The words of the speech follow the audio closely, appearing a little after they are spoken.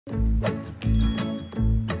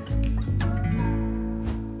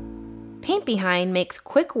Paint Behind makes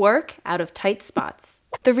quick work out of tight spots.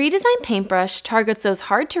 The redesigned paintbrush targets those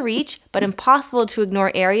hard to reach but impossible to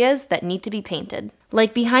ignore areas that need to be painted,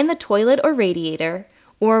 like behind the toilet or radiator,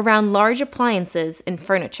 or around large appliances and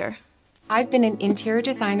furniture. I've been an interior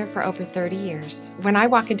designer for over 30 years. When I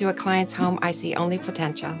walk into a client's home, I see only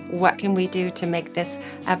potential. What can we do to make this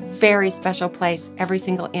a very special place, every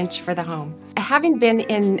single inch for the home? Having been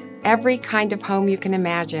in every kind of home you can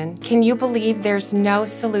imagine, can you believe there's no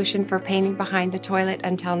solution for painting behind the toilet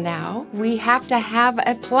until now? We have to have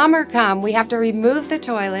a plumber come. We have to remove the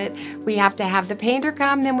toilet. We have to have the painter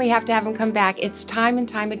come, then we have to have them come back. It's time and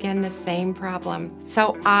time again the same problem.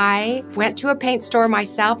 So I went to a paint store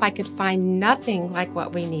myself. I could find nothing like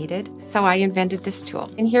what we needed, so I invented this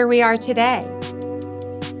tool. And here we are today.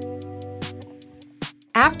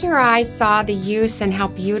 After I saw the use and how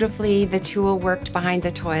beautifully the tool worked behind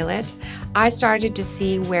the toilet, I started to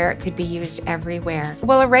see where it could be used everywhere.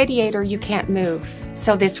 Well, a radiator you can't move,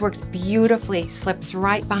 so this works beautifully, slips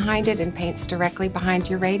right behind it and paints directly behind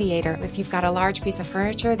your radiator. If you've got a large piece of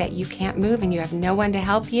furniture that you can't move and you have no one to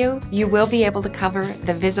help you, you will be able to cover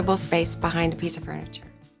the visible space behind a piece of furniture.